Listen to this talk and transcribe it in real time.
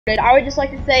I would just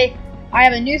like to say I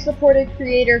have a new supported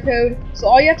creator code. So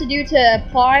all you have to do to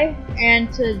apply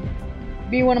and to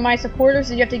be one of my supporters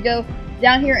is you have to go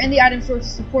down here in the item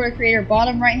source, support a creator,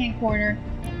 bottom right hand corner,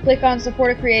 click on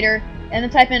support a creator, and then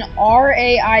type in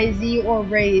RAIZ or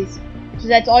Raiz. So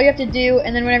that's all you have to do,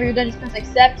 and then whenever you're done, just press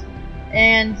accept.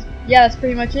 And yeah, that's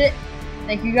pretty much it.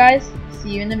 Thank you guys.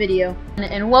 See you in the video.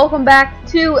 And welcome back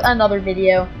to another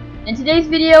video. In today's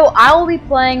video, I will be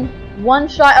playing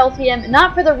one-shot LTM,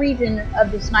 not for the reason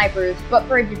of the snipers, but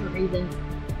for a different reason.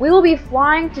 We will be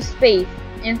flying to space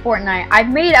in Fortnite. I've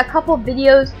made a couple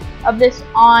videos of this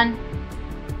on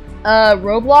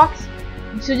Roblox.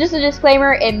 So just a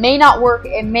disclaimer, it may not work,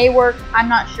 it may work, I'm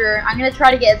not sure. I'm going to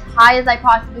try to get as high as I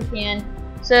possibly can.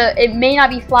 So it may not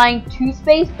be flying to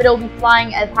space, but it will be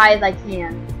flying as high as I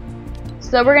can.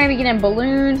 So we're going to be getting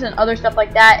balloons and other stuff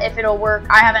like that if it'll work.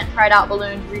 I haven't tried out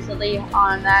balloons recently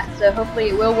on that, so hopefully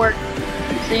it will work.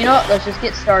 So you know what, let's just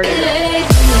get started.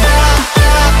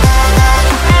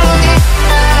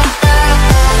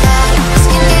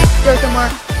 Go somewhere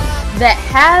that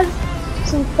has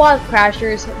some quad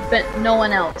crashers, but no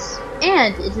one else.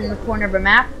 And it's in the corner of a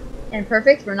map, and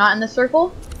perfect, we're not in the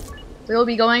circle. We'll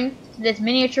be going to this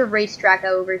miniature racetrack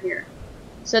over here.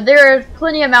 So there are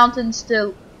plenty of mountains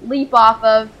to leap off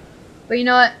of, but you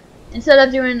know what, instead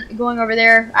of going over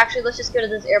there, actually let's just go to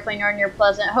this airplane yard near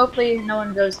Pleasant. Hopefully no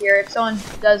one goes here. If someone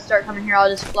does start coming here, I'll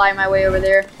just fly my way over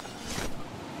there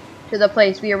to the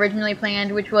place we originally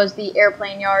planned, which was the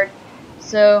airplane yard.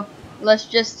 So let's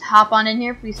just hop on in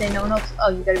here. Please say no one else. Oh,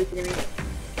 you gotta be kidding me.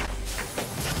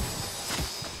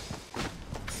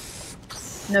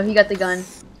 No, he got the gun.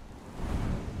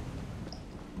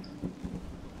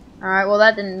 Alright, well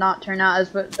that did not turn out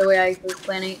as the way I was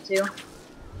planning it to.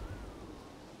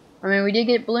 I mean, we did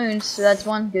get balloons, so that's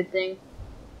one good thing.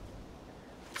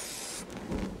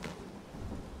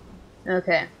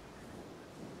 Okay.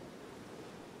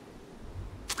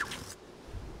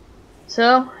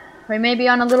 So, we may be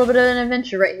on a little bit of an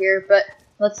adventure right here, but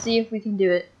let's see if we can do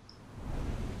it.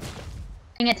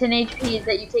 The thing at 10 HP is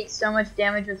that you take so much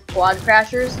damage with quad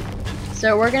crashers,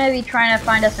 so we're going to be trying to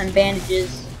find us some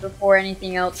bandages before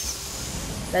anything else.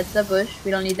 That's the bush.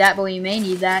 We don't need that, but we may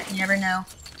need that. You never know.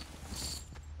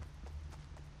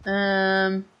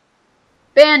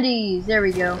 Bandies! There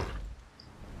we go.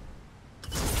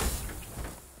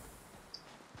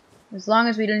 As long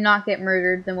as we do not get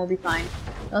murdered, then we'll be fine.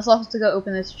 Let's also go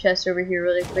open this chest over here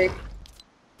really quick.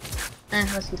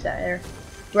 Let's keep that there.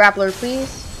 Grappler,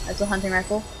 please. That's a hunting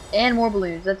rifle. And more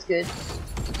balloons. That's good.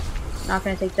 Not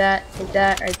gonna take that. Take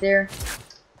that right there.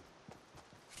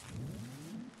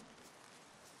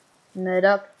 Med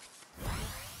up.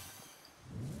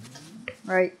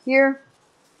 Right here.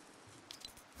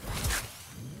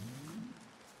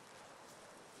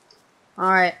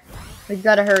 Alright. We've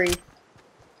gotta hurry.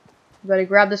 We gotta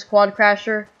grab this quad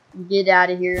crasher and get out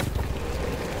of here.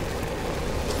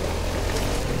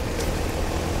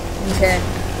 Okay.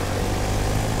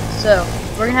 So,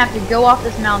 we're gonna have to go off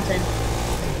this mountain.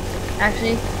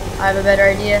 Actually, I have a better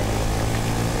idea.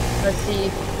 Let's see.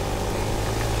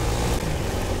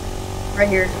 Right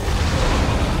here.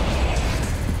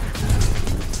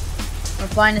 We're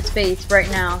flying to space right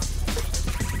now.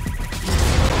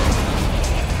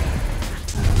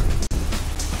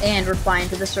 And we're flying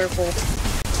to the circle.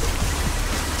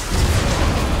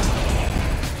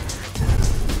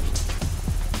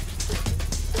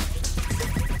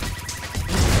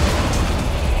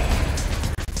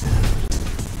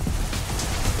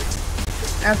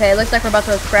 Okay, looks like we're about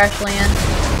to crash land.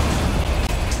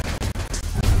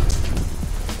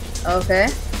 Okay.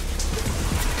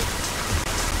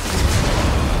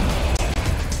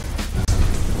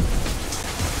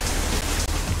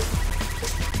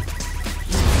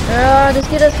 Just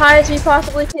get as high as we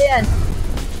possibly can.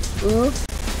 Ooh.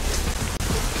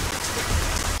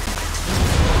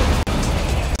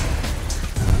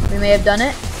 We may have done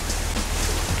it.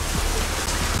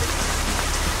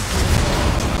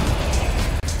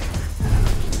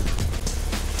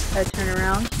 Gotta turn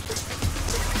around.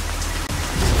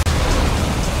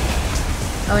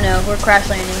 Oh no, we're crash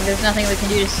landing. There's nothing we can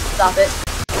do to stop it.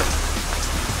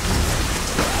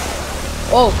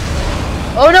 Oh!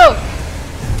 Oh no!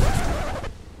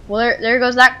 Well, there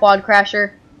goes that quad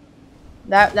crasher.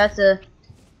 That's a...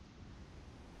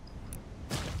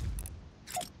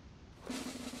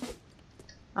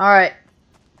 Alright.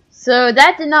 So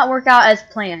that did not work out as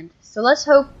planned. So let's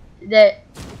hope that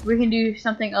we can do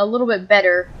something a little bit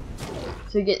better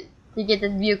to get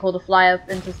this vehicle to fly up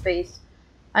into space.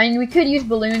 I mean, we could use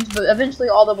balloons, but eventually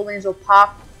all the balloons will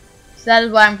pop. So that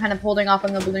is why I'm kind of holding off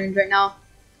on the balloons right now.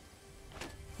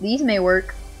 These may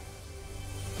work.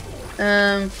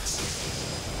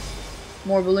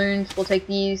 More balloons. We'll take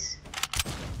these.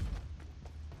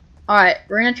 Alright,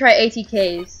 we're gonna try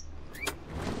ATKs.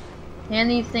 Can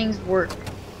these things work?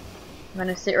 I'm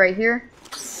gonna sit right here.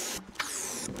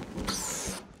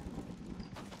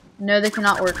 No, they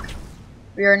cannot work.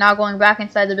 We are now going back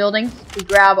inside the building to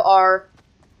grab our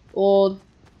old,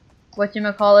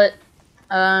 whatchamacallit,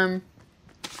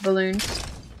 balloons.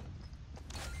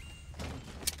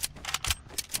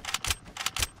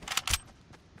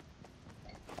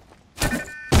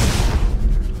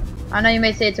 I know you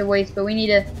may say it's a waste, but we need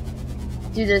to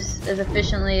do this as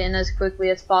efficiently and as quickly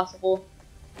as possible,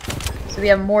 so we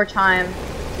have more time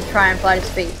to try and fly to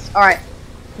space. Alright,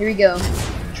 here we go.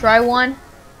 Try one.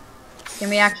 Can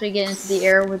we actually get into the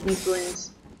air with these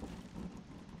balloons?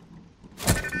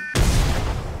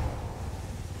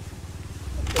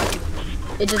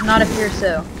 It does not appear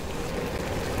so.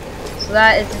 So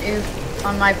that is an oof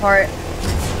on my part.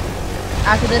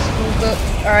 After this, we'll go.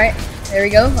 Alright, there we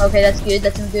go. Okay, that's good.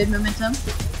 That's some good momentum.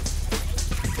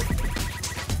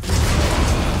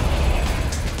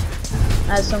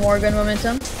 That's some more good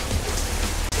momentum.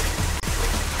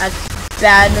 That's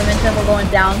bad momentum. We're going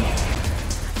down.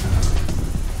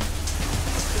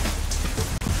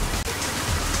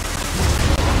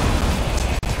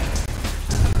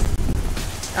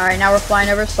 Alright, now we're flying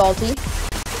over Salty.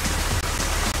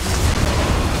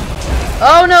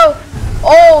 Oh no!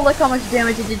 Oh, look how much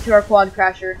damage it did to our quad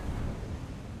crasher.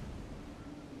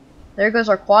 There goes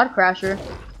our quad crasher.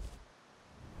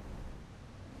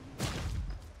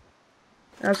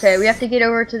 Okay, we have to get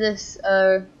over to this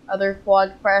other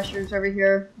quad crashers over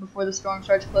here before the storm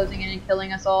starts closing in and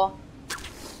killing us all.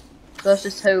 So let's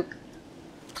just hope.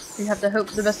 We have to hope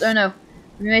for the best. Oh no,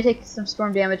 we may take some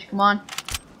storm damage. Come on.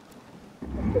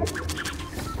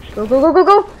 Go, go, go, go,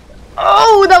 go!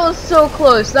 Oh, that was so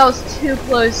close. That was too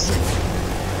close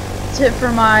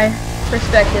for my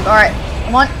perspective. Alright,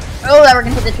 come on. Oh, that we're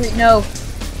gonna hit the tree. No.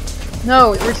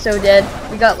 No, we're so dead.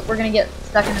 We're gonna get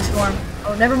stuck in the storm.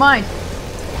 Oh, never mind.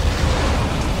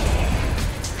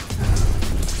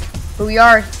 But we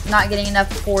are not getting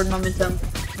enough forward momentum.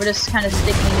 We're just kind of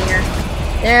sticking here.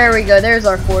 There we go. There's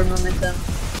our forward momentum.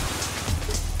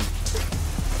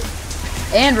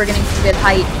 And we're getting some good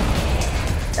height.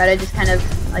 Gotta just kind of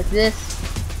like this.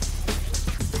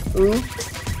 Ooh.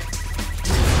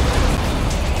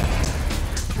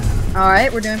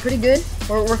 Alright, we're doing pretty good.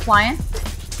 We're flying.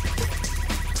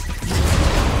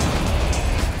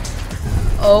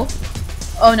 Oh.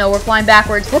 Oh no, we're flying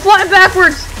backwards. We're flying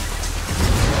backwards!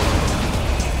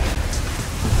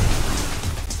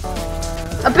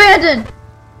 Abandon!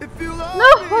 No!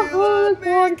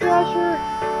 Quad crasher!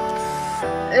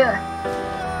 Ugh.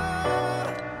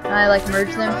 Can I like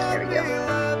merge them? There we go.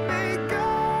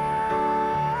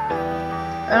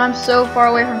 And I'm so far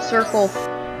away from circle.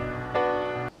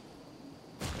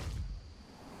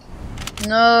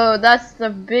 No, that's the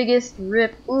biggest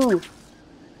rip. Ooh.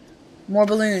 More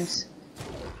balloons.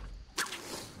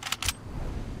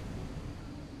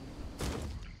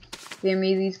 Give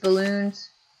me these balloons.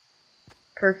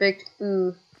 Perfect.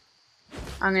 Ooh.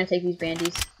 I'm gonna take these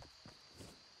bandies.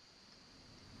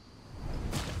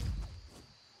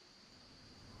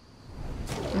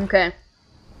 Okay.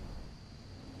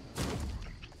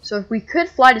 So if we could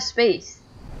fly to space.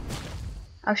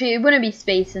 Actually, it wouldn't be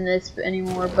space in this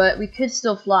anymore, but we could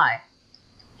still fly.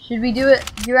 Should we do it,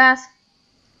 you ask?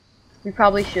 We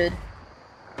probably should.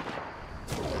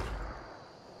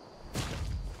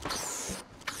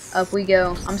 Up we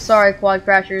go. I'm sorry, quad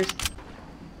crashers.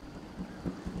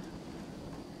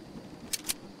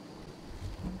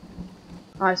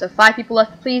 Alright, so 5 people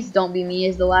left. Please don't be me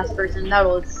as the last person.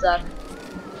 That'll suck.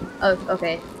 Oh,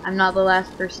 okay. I'm not the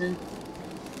last person.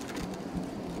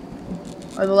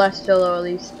 Or the last solo, at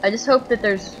least. I just hope that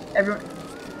there's everyone.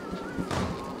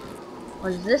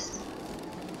 What is this?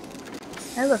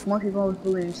 Hey, look, more people with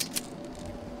balloons.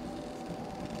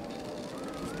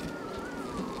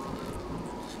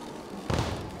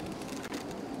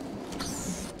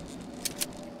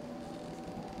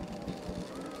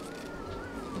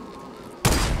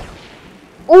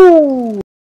 Ooh!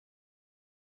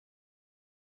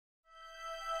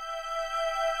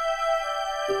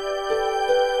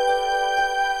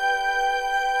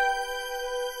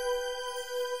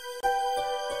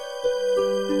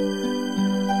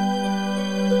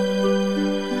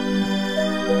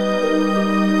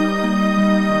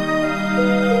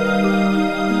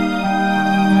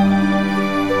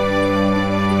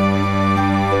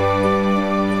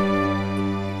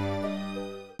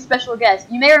 Special guest.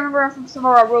 You may remember him from some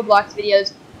of our Roblox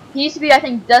videos. He used to be, I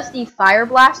think, Dusty Fire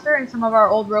Blaster in some of our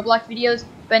old Roblox videos,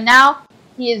 but now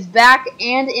He is back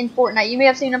and in Fortnite. You may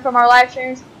have seen him from our live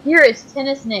streams. Here is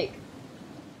Tennis Nick.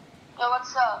 Yo,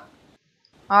 what's up?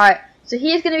 Alright, so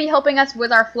he is going to be helping us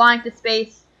with our flying to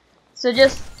space. So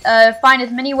just find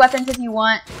as many weapons as you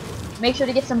want. Make sure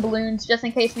to get some balloons just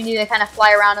in case we need to kind of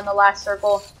fly around in the last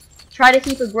circle. Try to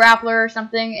keep a grappler or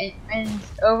something. And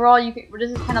overall, this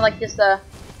is kind of like just a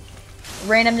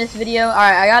randomness video.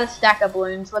 Alright, I got a stack of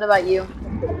balloons. What about you?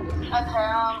 Okay,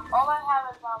 all I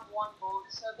have is one gold.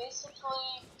 So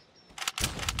basically,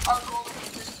 our goal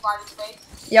is just fly to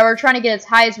space. Yeah, we're trying to get as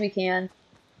high as we can.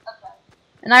 Okay.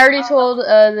 And I already told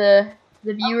the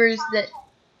viewers that.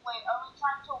 Wait, are we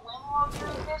trying to win while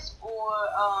doing this, or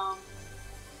are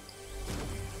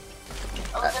we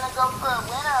gonna go for a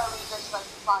win, or are we just like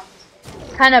flying to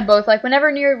space? Kind of both. Like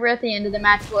whenever we're at the end of the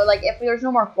match, like if there's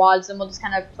no more quads, then we'll just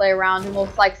kind of play around and we'll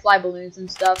like fly balloons and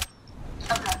stuff.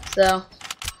 Okay. So.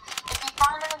 If you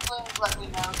find any balloons, let me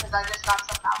know, because I just got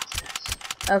some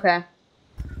bouncers. Okay.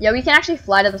 Yeah, we can actually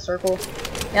fly to the circle.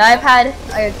 Yeah, I've had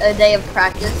a day of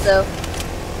practice, so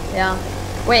yeah.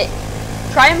 Wait,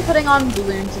 try and putting on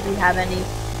balloons if you have any.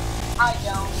 I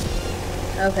don't.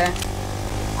 Okay.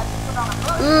 I can put on a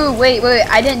balloon. Ooh, wait,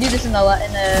 I didn't do this in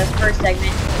the first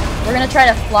segment. We're gonna try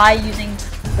to fly using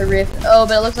the rift. Oh,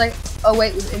 but it looks like. Oh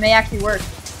wait, it may actually work.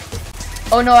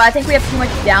 Oh no, I think we have too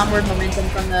much downward momentum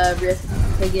from the rift.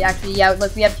 Okay, actually, yeah,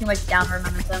 look, we have too much downward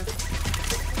momentum.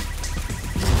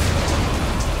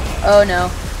 Oh no.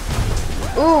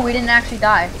 Ooh, we didn't actually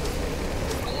die. We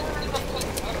didn't even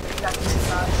take damage that this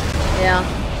does. Yeah.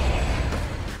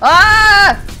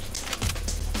 Ah!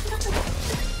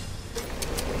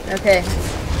 Okay.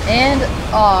 And,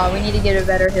 we need to get a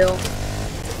better hill.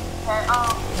 Okay,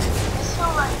 this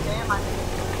hill right there might be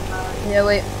a good. Yeah,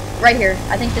 wait. Right here.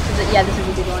 I think this is it. Yeah, this is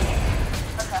a good one.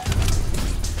 Okay.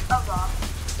 Oh god.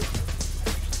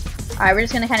 Alright, we're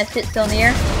just gonna kind of sit still in the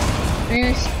air.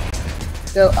 Boost.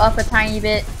 Go up a tiny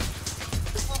bit. Dude,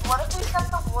 what if we set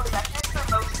the world record for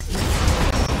most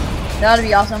speeds? That would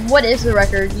be awesome. What is the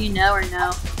record? Do you know or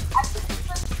no? I think it's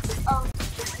like,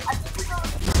 I think it's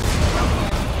only,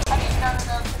 okay. I mean,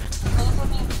 no. Laser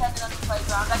beam sending on the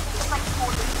playground. I think it's like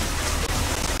 40.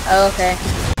 Oh, okay.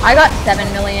 I got 7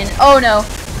 million. Oh no.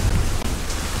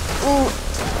 Ooh.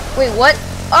 Wait, what?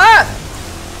 Ah!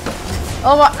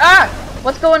 Oh my. Ah!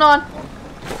 What's going on?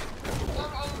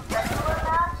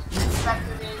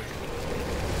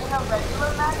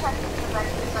 Regular match, I think the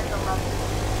record is like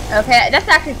 11. Okay, that's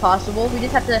actually possible. We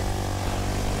just have to.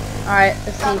 Alright,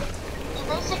 let's see. You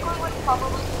basically would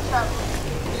probably try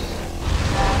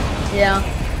Yeah.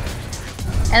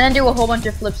 And then do a whole bunch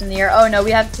of flips in the air. Oh no,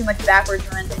 we have too much backwards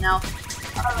momentum now.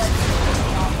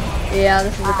 Yeah,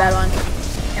 this is a bad one.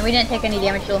 And we didn't take any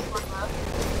damage till.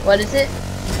 What is it?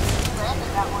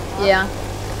 Yeah.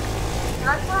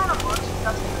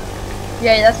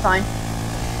 Yeah, that's fine.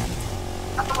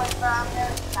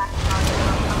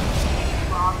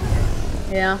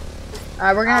 Yeah.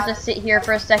 We're gonna have to sit here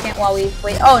for a second while we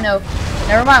wait. Oh no,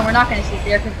 never mind. We're not gonna sit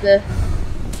there because the.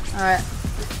 Alright.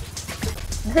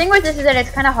 The thing with this is that it's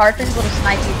kind of hard for people to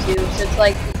snipe you too. So it's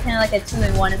kind of like a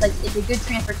 2-in-1. It's like it's a good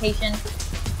transportation,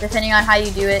 depending on how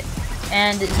you do it,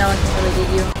 and no one can really get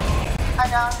you. I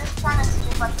know. I'm just trying to see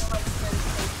if I can like get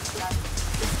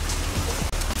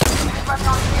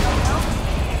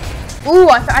Ooh,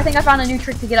 I think I found a new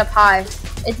trick to get up high.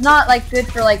 It's not like good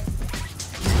for like.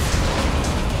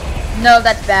 No,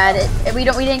 that's bad. We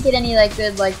didn't get any like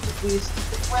good like boost.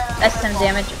 That's some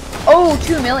damage. Oh,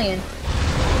 2 million.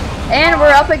 And we're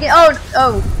up again.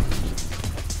 Oh.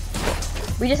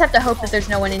 We just have to hope that there's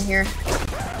no one in here.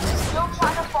 Still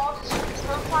trying to fall.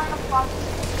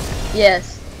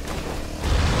 Yes.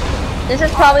 This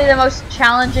is probably the most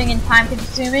challenging and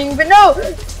time-consuming. But no.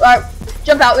 Alright,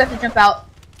 jump out. We have to jump out.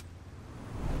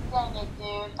 Dang it,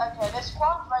 dude. Okay, this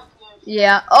squad's right here.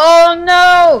 Yeah. Oh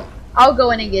no! I'll go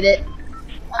in and get it.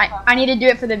 I need to do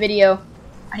it for the video.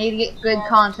 I need to get good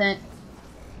content.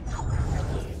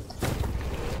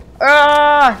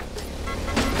 Alright,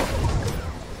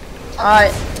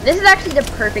 this is actually the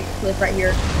perfect clip right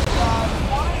here.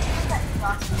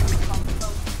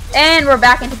 And we're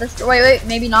back into the store. Wait,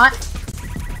 maybe not.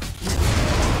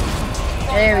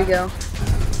 There we go.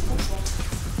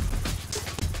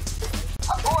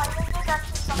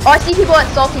 Oh, I see people at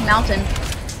Salty Mountain.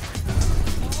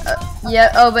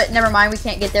 Yeah, oh, but never mind. We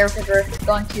can't get there because we're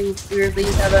going too weirdly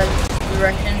of a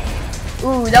direction.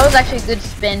 Ooh, that was actually a good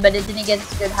spin, but it didn't get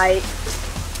us good height.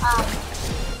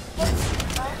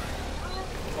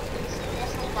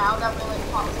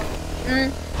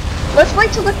 Let's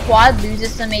wait till the quad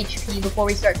loses some HP before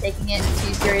we start taking it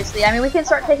too seriously. I mean, we can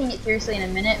start taking it seriously in a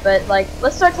minute, but like,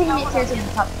 let's start taking it seriously in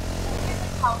the top.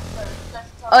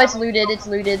 Oh, it's looted. It's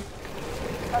looted. Okay,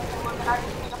 well then I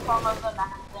just need a form of the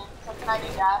map thing. So can I do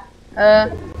that?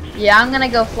 Yeah, I'm gonna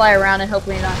go fly around and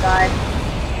hopefully not die.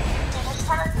 Okay, just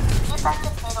try to get back to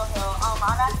Fatal Hill. I'm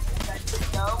actually ready to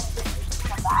go.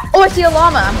 Come back. Oh, I see a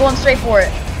llama. I'm going straight for it.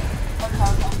 Okay.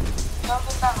 Go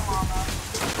get that llama.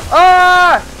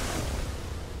 Ah!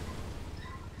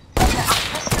 Okay, I'm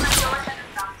just gonna go ahead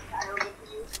and bounce that over to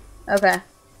you. Okay.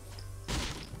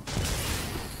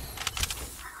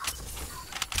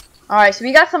 Alright, so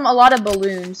we got a lot of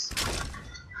balloons.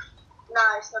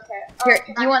 Nice, okay. Here,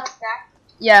 Can do I you want... have a stack?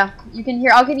 Yeah, you can...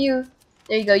 Here, I'll give you...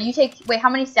 There you go. You take... Wait, how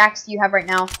many stacks do you have right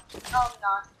now?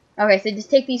 None. Okay, so just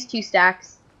take these 2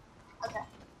 stacks. Okay.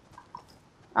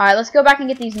 Alright, let's go back and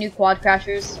get these new quad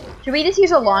crashers. Should we just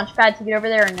use a launch pad to get over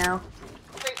there or no?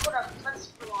 Wait, hold up. Let's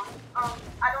super launch. I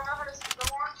don't know how to super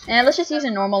launch. And let's just use a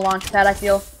normal launch pad, I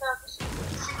feel. So,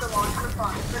 super launch for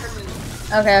fun. For the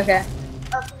meme. Okay, okay.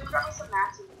 Can you drop me some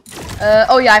mats?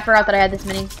 Oh yeah, I forgot that I had this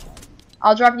many.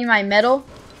 I'll drop you my metal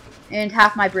and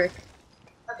half my brick.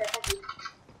 Okay, thank you.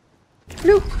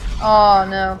 Bloop. Oh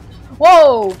no.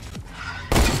 Whoa!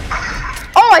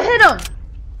 Oh, I hit him!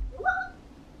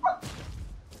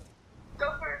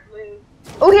 Go for it, blue.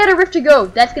 Oh, he had a rift to go.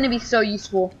 That's gonna be so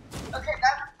useful. Okay,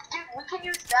 dude, we can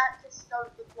use that to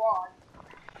start the quad.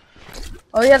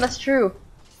 Oh yeah, that's true.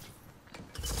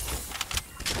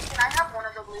 Can I have one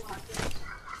of the blue hunters?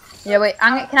 Yeah, wait.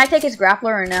 Can I take his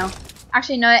grappler or no?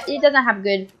 Actually, no. It doesn't have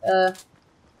good. I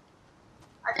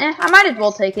might as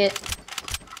well take it.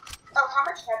 Oh, how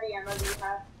much heavy ammo do you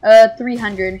have?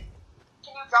 300. Can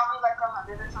you drop me like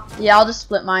 100 or something? Yeah, I'll just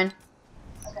split mine.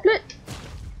 Okay. Split.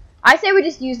 I say we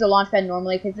just use the launch pad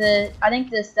normally because I think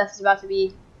this stuff's about to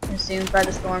be consumed by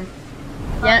the storm.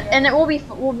 Yeah, and we'll be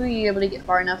able to get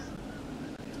far enough.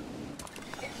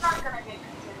 It's not gonna get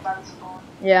consumed by the storm.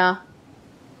 Yeah.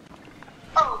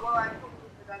 Oh, well, I totally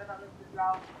forgot about this as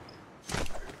well.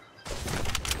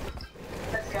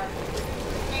 Let's go.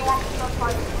 Do you want me to go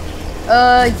find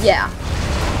Yeah.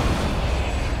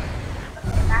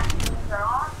 okay, max balloons are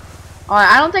on? Alright,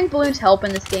 I don't think balloons help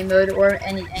in this game mode or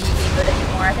any game mode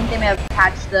anymore. I think they may have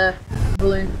patched the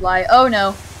balloon fly. Oh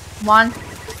no. Come on.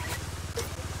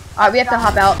 Alright, we have to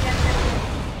hop out.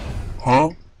 Huh?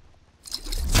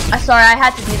 Sorry, I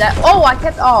had to do that. Oh, I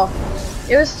kept off.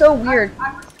 It was so weird.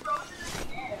 I was frozen in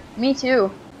the air. Me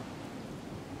too.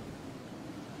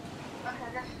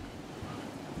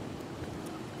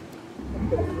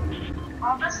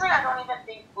 Honestly, I don't even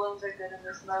think balloons are good in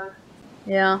this mode.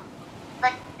 Yeah.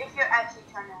 Like, if you're actually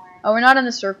trying to land. Oh, we're not in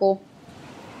the circle.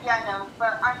 Yeah, I know,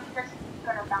 but I'm just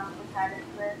gonna bounce the pad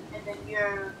into it, and then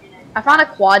you're in it. I found a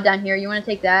quad down here. You want to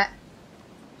take that?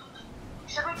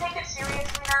 Should we take it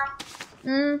seriously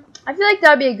now? I feel like that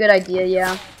would be a good idea,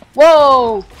 yeah.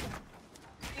 Whoa!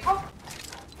 People?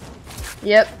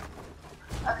 Yep.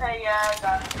 Okay, yeah, I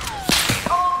got it.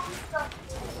 Oh, so cool.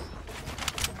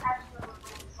 Actually, we're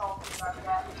really salty about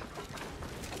that.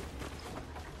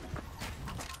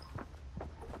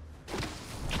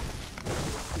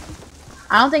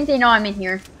 I don't think they know I'm in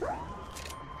here.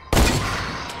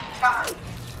 Got it.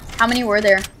 How many were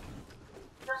there?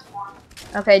 Just one.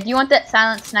 Okay, do you want that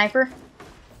silent sniper?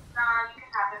 Nah, you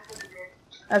can have it for the bid.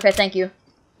 Okay, thank you.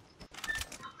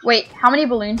 Wait, how many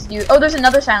balloons do you... Oh, there's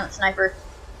another silent sniper.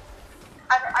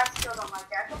 I still don't like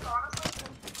that. I think honestly,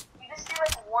 you just do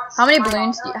like one. How many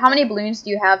balloons do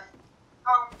you have?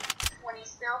 20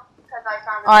 still, because I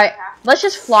found. Alright, let's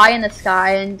just fly in the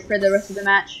sky and for the rest of the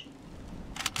match.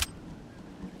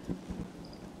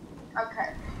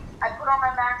 Okay, I put on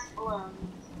my max balloons.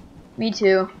 Me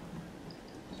too.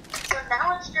 So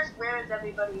now it's just where is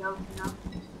everybody else, you know?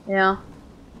 Yeah.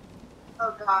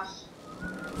 Oh gosh.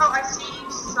 Oh, I see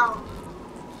some.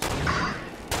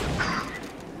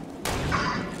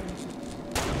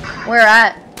 Where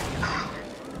at?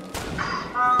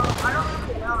 I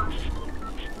don't know.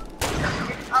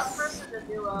 It's us versus a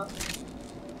duo.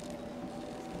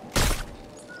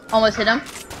 Almost hit him.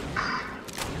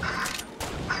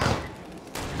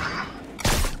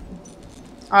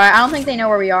 Alright, I don't think they know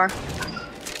where we are.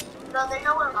 No, they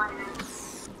know where mine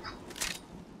is.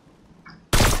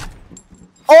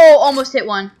 Oh, almost hit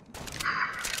one.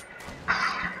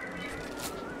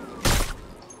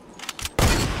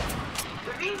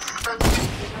 We're being so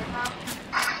stupid right now.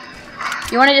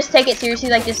 You want to just take it seriously,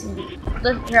 like just...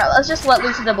 Let's just let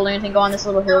loose of the balloons and go on this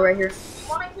little hill right here. You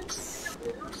want to continue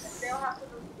the balloons, and they'll have to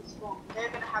move to the storm. They're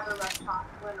gonna have a rough time.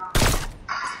 We're not.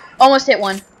 Almost hit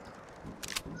one.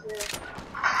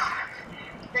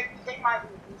 They might be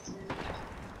decent.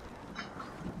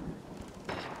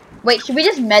 Wait, should we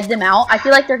just med them out? I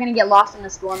feel like they're gonna get lost in the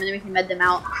storm and then we can med them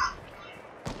out.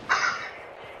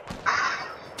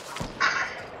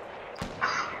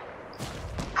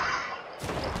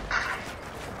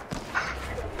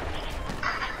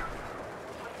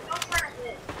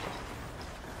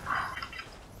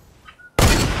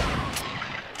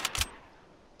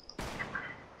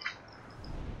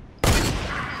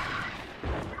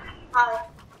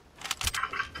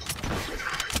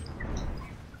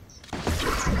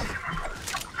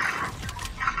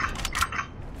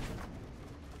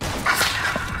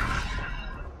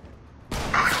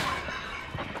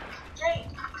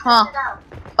 Huh. Check it out.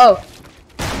 Oh.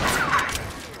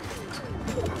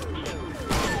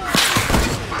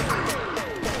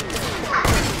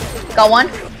 Got one.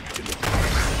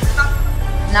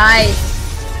 Nice.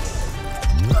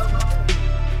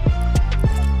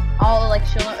 I'll like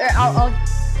show them. I'll.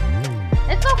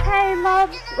 It's okay,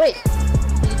 loves. Wait.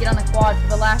 Need to get on the quad for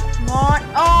the last one.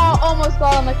 Oh, almost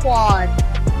got on the quad.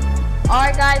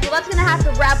 Alright guys, well that's gonna have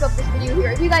to wrap up this video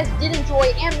here. If you guys did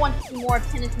enjoy and want to see more of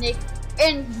Tennis Nick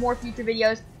in more future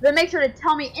videos, then make sure to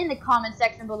tell me in the comment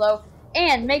section below.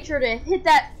 And make sure to hit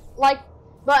that like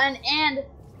button and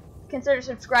consider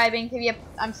subscribing. Maybe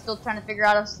I'm still trying to figure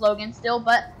out a slogan still,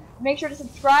 but make sure to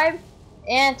subscribe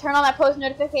and turn on that post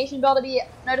notification bell to be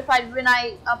notified when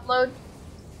I upload.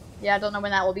 Yeah, I don't know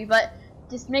when that will be, but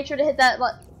just make sure to hit that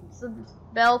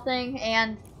bell thing.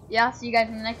 And yeah, see you guys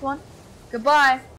in the next one. Goodbye.